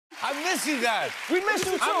I miss you guys. We miss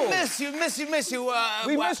you too. I miss you. We missed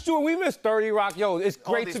you and we missed 30 Rock. Yo, it's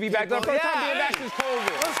great to be back. The first time being back since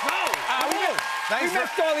COVID. Let's go. We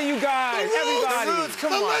missed all of you guys, everybody. The Roots,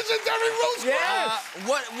 come on. Legendary Roots. Yes.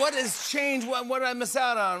 What has changed? What did I miss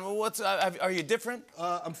out on? Are you different?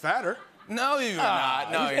 I'm fatter. No, you're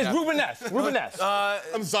not. No, it's Rubenesque. Rubenesque.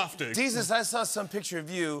 I'm softer. Jesus, I saw some picture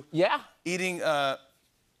of you. Yeah. Eating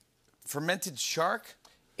fermented shark.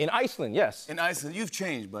 In Iceland, yes. In Iceland, you've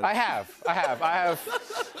changed, buddy. I have.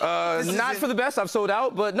 Not for the best. I've sold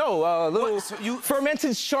out, but no. Little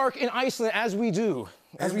fermented shark in Iceland, as we do.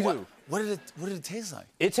 What did it taste like?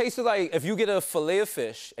 It tasted like if you get a fillet of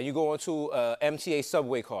fish and you go into a MTA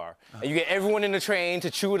subway car and you get everyone in the train to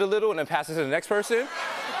chew it a little and then pass it to the next person,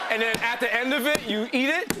 and then at the end of it you eat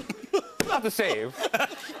it. Not the same.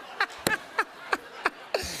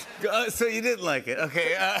 So you didn't like it,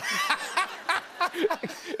 okay?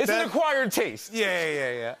 It's an acquired taste.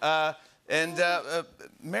 Yeah.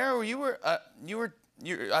 Mero,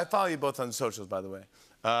 I follow you both on socials, by the way.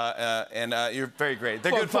 You're very great.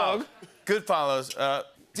 They're good follows. Good follows.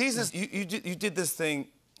 Jesus, you did this thing.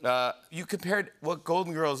 You compared what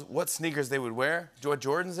Golden Girls, what sneakers they would wear, what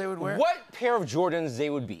Jordans they would wear. What pair of Jordans they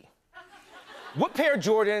would be. What pair of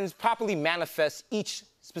Jordans properly manifests each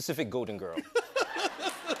specific Golden Girl.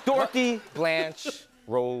 Dorothy, Blanche,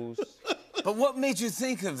 Rose. But what made you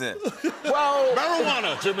think of this? Well,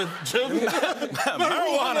 marijuana, Jim.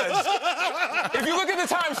 Marijuana. If you look at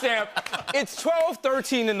the timestamp, it's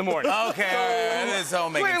 12:13 in the morning. Okay, this all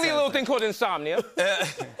makes sense. Clearly a little thing called insomnia.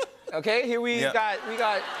 Okay, here we got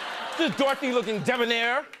this Dorothy looking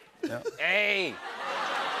debonair. Yeah. Hey.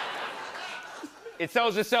 It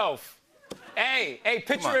sells itself. Hey,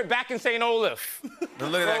 picture it back in St. Olaf. Look at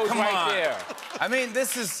that, come right on. There. I mean,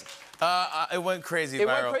 this is, it went crazy viral. It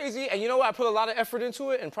went crazy, and you know what? I put a lot of effort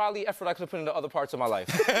into it, and probably effort I could have put into other parts of my life.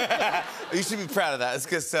 You should be proud of that. It's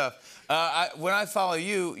good stuff. When I follow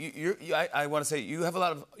you, I want to say you have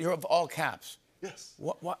you're of all caps. Yes.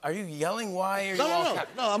 What are you yelling? Why are you all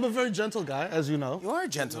caps? No, I'm a very gentle guy, as you know. You are a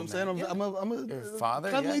gentleman. You know what I'm saying? I'm a your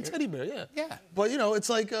father, cuddly teddy bear, yeah. Yeah. But, you know, it's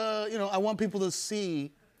like, I want people to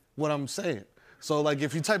see what I'm saying. So, like,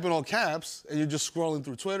 if you type in all caps and you're just scrolling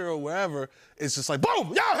through Twitter or wherever, it's just like,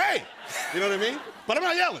 boom, yo, hey! You know what I mean? But I'm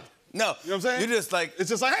not yelling. No. You know what I'm saying? You're just like... It's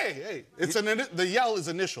just like, hey. The yell is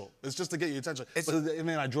initial. It's just to get your attention. But then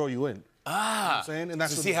I draw you in. Ah. You know what I'm saying? And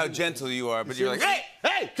that's to see how gentle you are, but you're like, hey,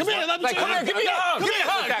 come here, let me come here, give me a hug. Come here,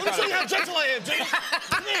 let me show you how gentle I am, Jay.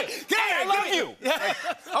 Come here. I love you. Yeah.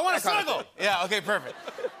 I want to snuggle. Yeah, okay, perfect.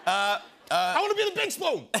 I want to be the big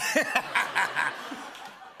spoon.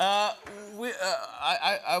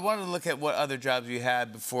 I wanted to look at what other jobs you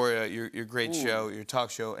had before your great show, your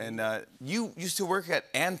talk show, and you used to work at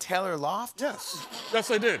Ann Taylor LOFT?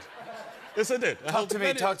 Yes, I did. Yes, I did. Talk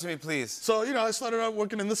to me, please. So, I started out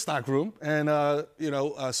working in the stock room, and,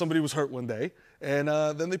 somebody was hurt one day, and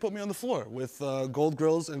then they put me on the floor with gold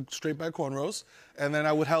grills and straight back cornrows, and then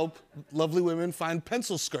I would help lovely women find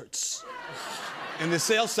pencil skirts in the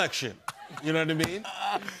sales section. You know what I mean?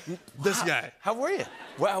 This guy. How were you?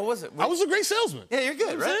 Well, how was it? I was a great salesman. Yeah, you're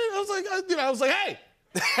good, right? I was like, hey,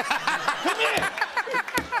 come here.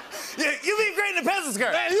 Yeah, you look great in a pencil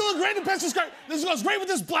skirt. Hey, you look great in a pencil skirt. This goes great with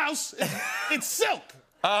this blouse. It's silk.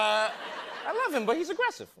 I love him, but he's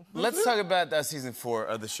aggressive. Let's talk about season 4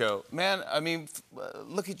 of the show. Man, I mean,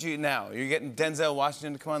 look at you now. You're getting Denzel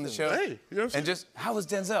Washington to come on the show. Hey, you know what I'm saying? And just, how was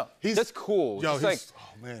Denzel? That's cool. Yo,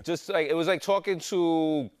 it was like talking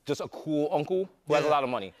to just a cool uncle who has a lot of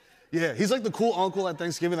money. Yeah, he's like the cool uncle at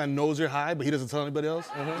Thanksgiving that knows you're high, but he doesn't tell anybody else.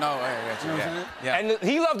 No, I got you. You know what I'm saying? Yeah. And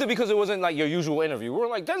he loved it because it wasn't like your usual interview. We were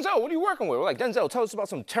like, Denzel, what are you working with? We're like, Denzel, tell us about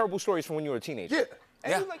some terrible stories from when you were a teenager.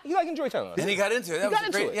 Yeah. And he enjoyed telling us. And he got into it. That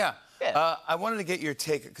was great. Yeah. Yeah. I wanted to get your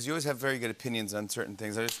take, because you always have very good opinions on certain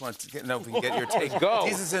things. I just wanted to know if we can get your take. Go.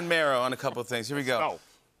 Desus Mero on a couple of things. Here we go.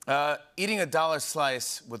 Eating a dollar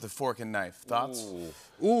slice with a fork and knife. Thoughts?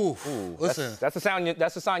 Ooh. Listen. That's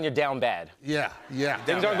a sign you're down bad. Yeah.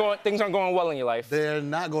 Things aren't going well in your life. They're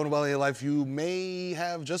not going well in your life. You may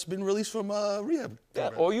have just been released from rehab. Yeah,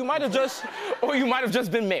 or you might have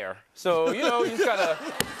just been mayor. So, you just gotta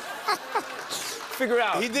figure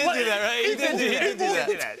out. He did do that, right? He did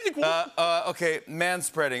do that. Okay,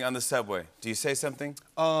 manspreading on the subway. Do you say something?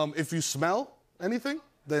 If you smell anything,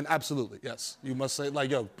 then absolutely, yes. You must say,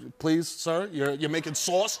 like, yo, please, sir, you're making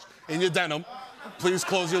sauce in your denim. Please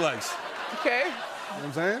close your legs. Okay. what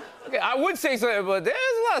I'm saying? Okay, I would say something, but there's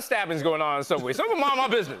a lot of stabbings going on in Subway, so I'm gonna mind my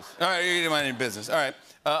business. All right, you're gonna mind your business. All right.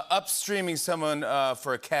 Upstreaming someone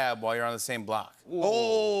for a cab while you're on the same block.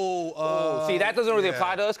 See, that doesn't really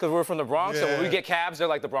apply to us because we're from the Bronx, so when we get cabs, they're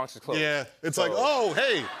like the Bronx is closed. Yeah, it's like, oh,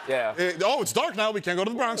 hey. Yeah. It's dark now, we can't go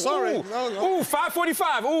to the Bronx, sorry. Ooh,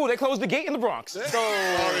 5:45. Ooh, they closed the gate in the Bronx. So,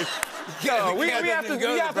 sorry. we have to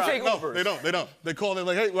take Ubers. They don't. They call, they're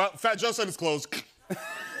like, hey, well, Fat Joe said it's closed.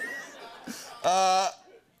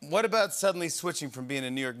 What about suddenly switching from being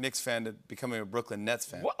a New York Knicks fan to becoming a Brooklyn Nets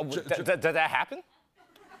fan? Did that happen?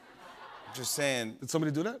 Just saying. Did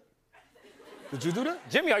somebody do that? Did you do that?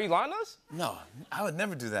 Jimmy, are you lying to us? No, I would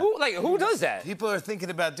never do that. Who does that? People are thinking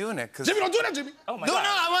about doing it. Jimmy, don't do that, Jimmy. Oh my God. God. No,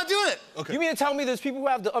 I want to do it. Okay. You mean to tell me there's people who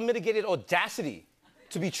have the unmitigated audacity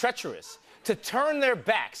to be treacherous, to turn their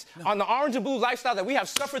backs on the orange and blue lifestyle that we have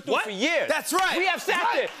suffered through for years? That's right. We have sat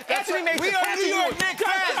there. Anthony made We are New York Knicks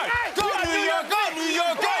fans. Go New York, go New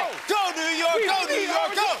York, go. Go New York, go New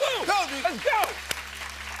York, go. Go New York. Let's go.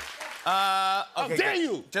 Okay, How dare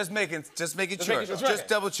you? Just making sure. making sure. Just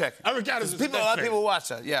double check. I regard it as a lot of people watch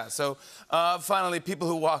that. Yeah. So finally, people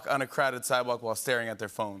who walk on a crowded sidewalk while staring at their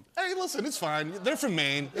phone. Hey, listen, it's fine. They're from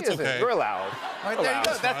Maine. It's okay. You're allowed. All right, there you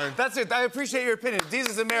go. That's it. I appreciate your opinion.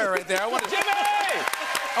 Desus Mero right there. I want to show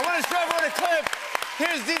everyone a clip.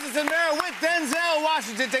 Here's Desus Mero with Denzel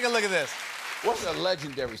Washington. Take a look at this. What's a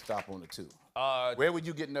legendary stop on the 2? Where would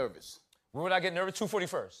you get nervous? Where would I get nervous?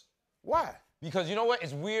 241st. Why? Because you know what?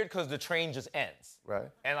 It's weird because the train just ends. Right.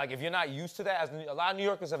 And like if you're not used to that, a lot of New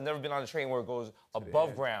Yorkers have never been on a train where it goes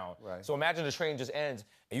above ground. Right. So imagine the train just ends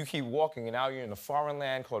and you keep walking and now you're in a foreign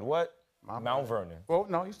land called what? Mount Vernon. Well,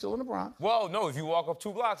 no, you're still in the Bronx. Well, no, if you walk up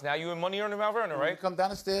 2 blocks, now you're in money earning Mount Vernon, right? You come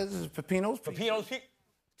down the stairs, this is Pepino's. Pepino's Pizza.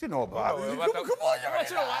 You know about it. Come on,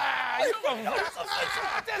 Official.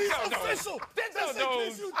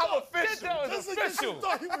 I'm official. Just in case you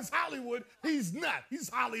thought he was Hollywood, he's not. He's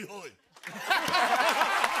Hollywood.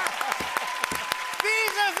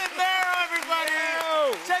 Desus Mero, everybody.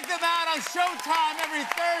 Check them out on Showtime every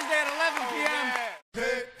Thursday at 11 p.m.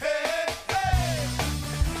 Hey, hey.